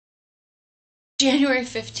January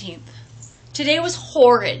 15th. Today was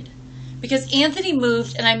horrid because Anthony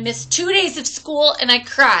moved and I missed 2 days of school and I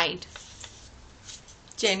cried.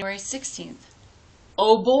 January 16th.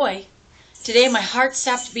 Oh boy. Today my heart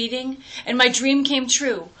stopped beating and my dream came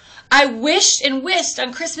true. I wished and wished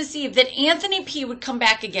on Christmas Eve that Anthony P. would come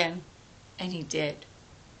back again. And he did.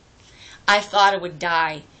 I thought I would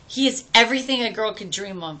die. He is everything a girl could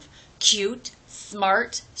dream of. Cute,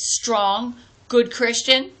 smart, strong, good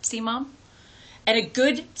Christian. See, Mom? And a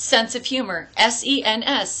good sense of humor.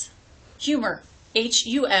 S-E-N-S. Humor.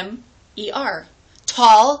 H-U-M-E-R.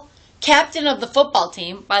 Tall. Captain of the football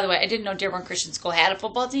team. By the way, I didn't know Dearborn Christian School had a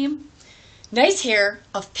football team. Nice hair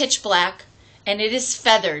of pitch black. And it is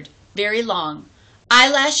feathered. Very long.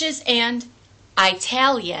 Eyelashes and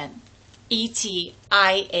Italian. E-T-I-A-L-A-N.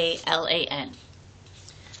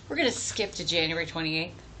 We're going to skip to January 28th.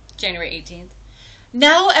 January 18th.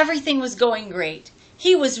 Now everything was going great.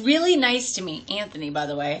 He was really nice to me, Anthony, by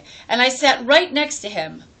the way, and I sat right next to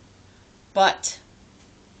him. But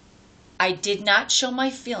I did not show my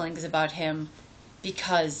feelings about him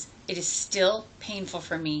because it is still painful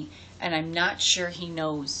for me, and I'm not sure he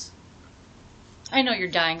knows. I know you're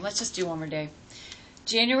dying. Let's just do one more day.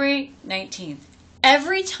 January 19th.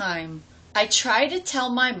 Every time I try to tell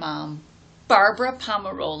my mom, Barbara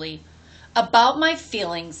Pomaroli, about my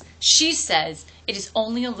feelings, she says it is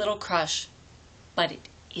only a little crush. But it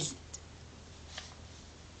isn't.